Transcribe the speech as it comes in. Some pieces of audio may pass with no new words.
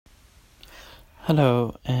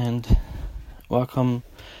Hello, and welcome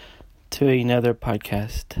to another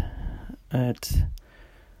podcast. It's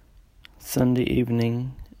Sunday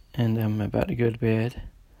evening, and I'm about to go to bed.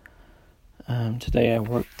 Today I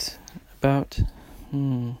worked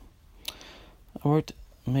I worked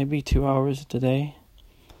maybe 2 hours today.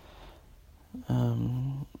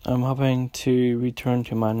 I'm hoping to return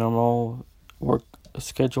to my normal work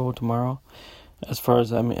schedule tomorrow, as far as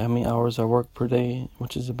how many hours I work per day,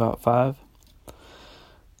 which is about 5.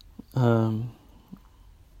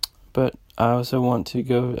 But I also want to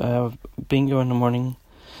go. I have bingo in the morning,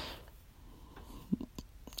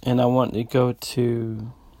 and I want to go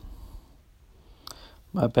to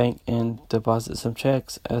my bank and deposit some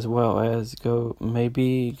checks, as well as go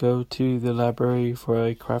to the library for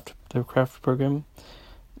the craft program.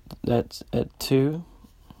 That's at 2.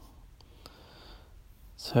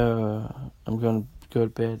 So I'm going to go to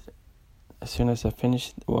bed as soon as I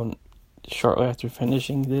finish. Well, shortly after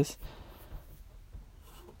finishing this.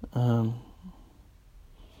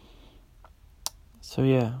 So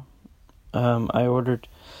yeah, I ordered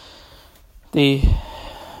the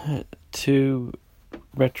 2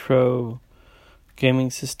 retro gaming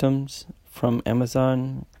systems from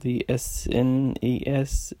Amazon, the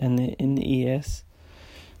SNES and the NES.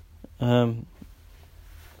 I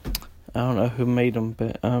don't know who made them,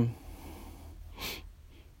 but I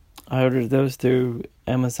ordered those through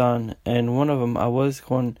Amazon, and one of them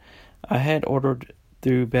I had ordered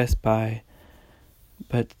through Best Buy,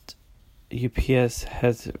 but UPS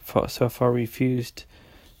has so far refused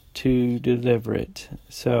to deliver it.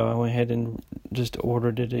 So I went ahead and just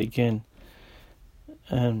ordered it again,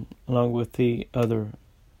 and along with the other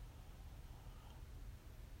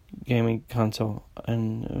gaming console.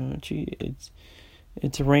 And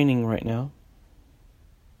it's raining right now,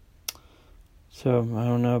 so I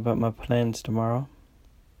don't know about my plans tomorrow.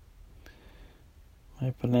 My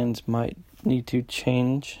plans might need to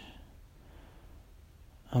change.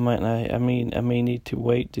 I may need to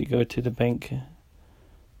wait to go to the bank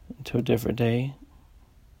until a different day.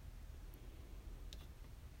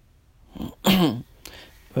 But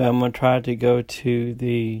I'm going to try to go to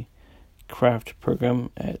the craft program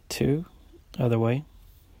at 2, other way.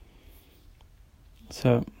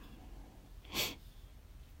 So,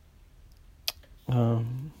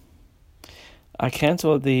 I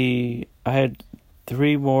canceled I had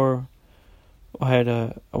 3 more. I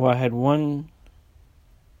had one.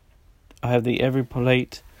 I have the Every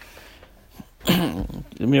Plate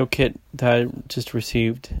meal kit that I just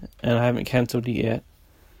received, and I haven't canceled it yet.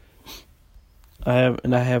 I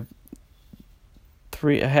have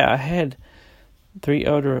 3. I had 3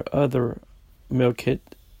 other meal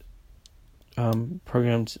kit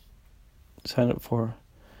programs signed up for.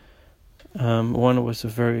 One was a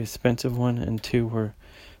very expensive one, and 2 were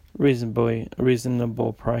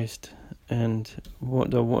reasonable priced. And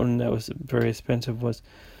the one that was very expensive was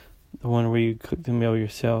the one where you cook the meal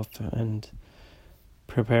yourself and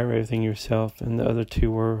prepare everything yourself, and the other 2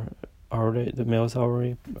 were the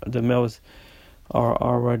meals are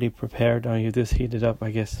already prepared. You just heat it up,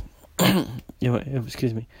 I guess.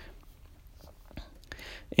 Excuse me.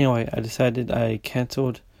 Anyway, I decided I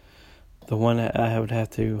canceled the one that I would have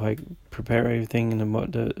to prepare everything in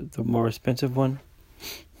the more expensive one.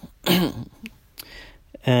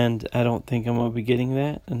 And I don't think I'm going to be getting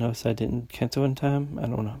that unless I didn't cancel in time. I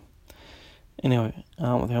don't know. Anyway, I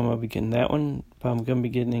don't think I'm going to be getting that one, but I'm going to be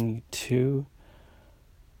getting 2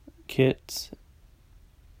 kits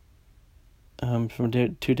from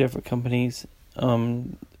 2 different companies. I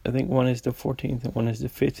think one is the 14th and one is the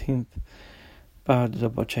 15th, but I'll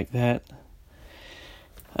double check that.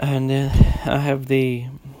 And then I have the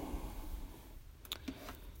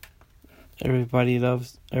Everybody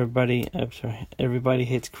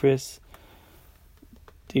Hates Chris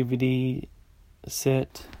DVD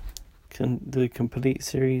set, the complete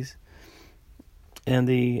series, and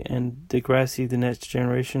the Degrassi The Next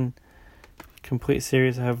Generation complete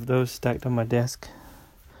series. I have those stacked on my desk.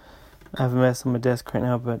 I have a mess on my desk right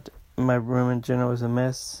now, but my room in general is a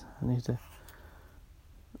mess. I need to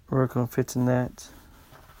work on fixing that.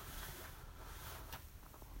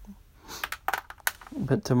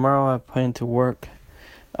 But tomorrow I plan to work.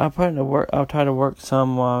 I'll try to work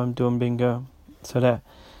some while I'm doing bingo, so that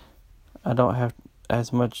I don't have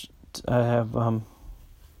as much. I have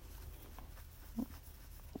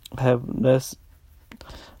less.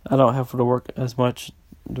 I don't have to work as much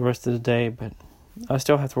the rest of the day, but I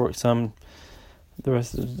still have to work some the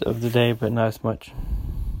rest of the day, but not as much.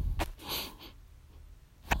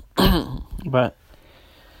 But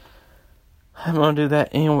I'm gonna do that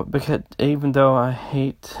anyway, because even though I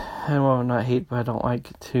don't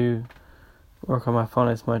like to work on my phone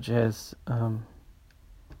as much as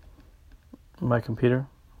my computer.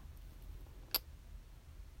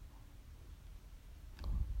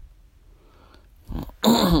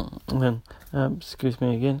 And then, excuse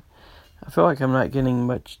me again. I feel like I'm not getting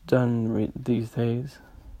much done these days.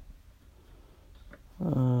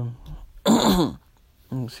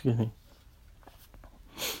 Excuse me.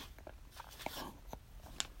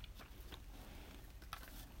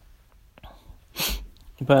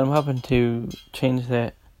 But I'm hoping to change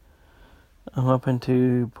that. I'm hoping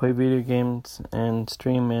to play video games and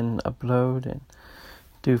stream and upload and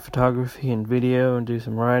do photography and video and do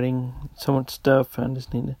some writing. So much stuff. I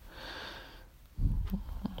just need to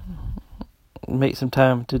make some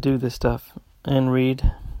time to do this stuff and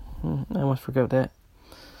read. I almost forgot that.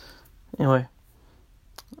 Anyway,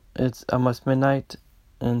 it's almost midnight,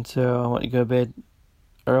 and so I want to go to bed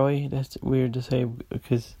early. That's weird to say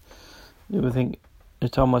because you would think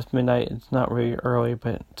it's almost midnight. It's not really early,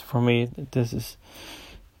 but for me, this is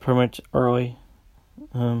pretty much early.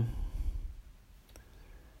 And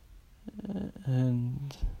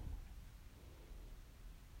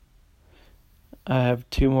I have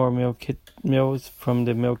 2 more meals from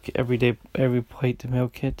the every plate meal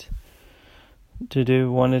kit to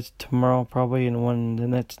do. One is tomorrow probably, and one the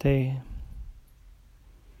next day,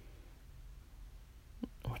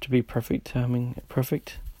 which would be perfect. I mean,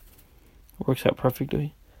 perfect. Works out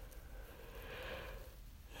perfectly.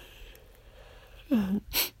 I'm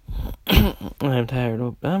tired. I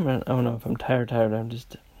don't know if I'm tired.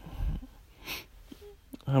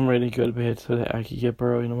 I'm ready to go to bed so that I can get up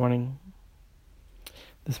early in the morning.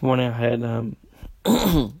 This morning I had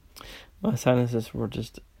my sinuses were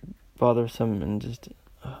just bothersome and just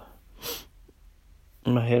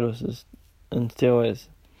my head was just, and still is.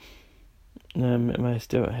 My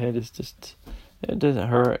head is just, it doesn't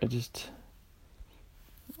hurt. It's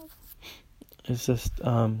just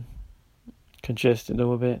congested a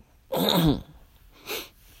little bit,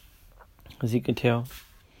 as you can tell.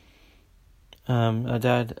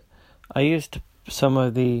 I used some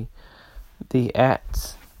of the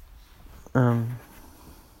ATS. So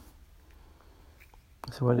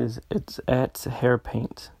what is it? It's ATS hair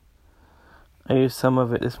paint. I used some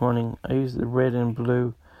of it this morning. I used the red and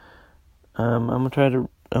blue. I'm gonna try to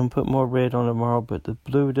put more red on tomorrow, but the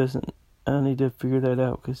blue doesn't. I need to figure that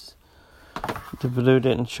out because the blue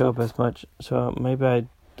didn't show up as much. So maybe I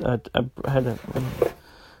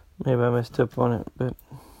messed up on it, but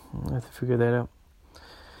I have to figure that out.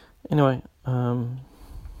 Anyway,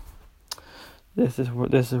 this is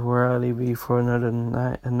where I leave you for another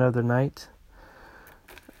night.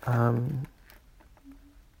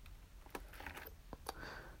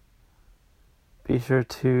 Be sure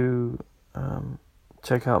to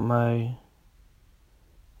check out my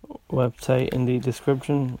website in the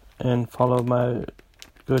description and go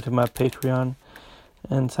to my Patreon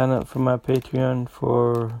and sign up for my Patreon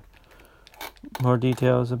for more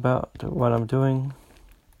details about what I'm doing.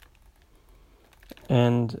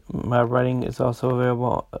 And my writing is also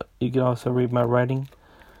available. You can also read my writing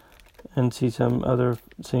and see some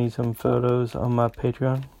photos on my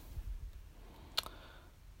Patreon.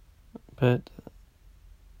 But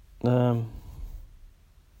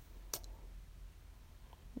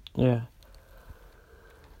yeah.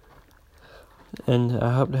 And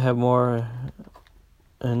I hope to have more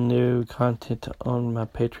and new content on my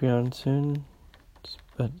Patreon soon.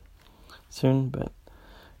 But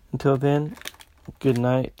until then, good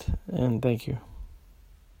night and thank you.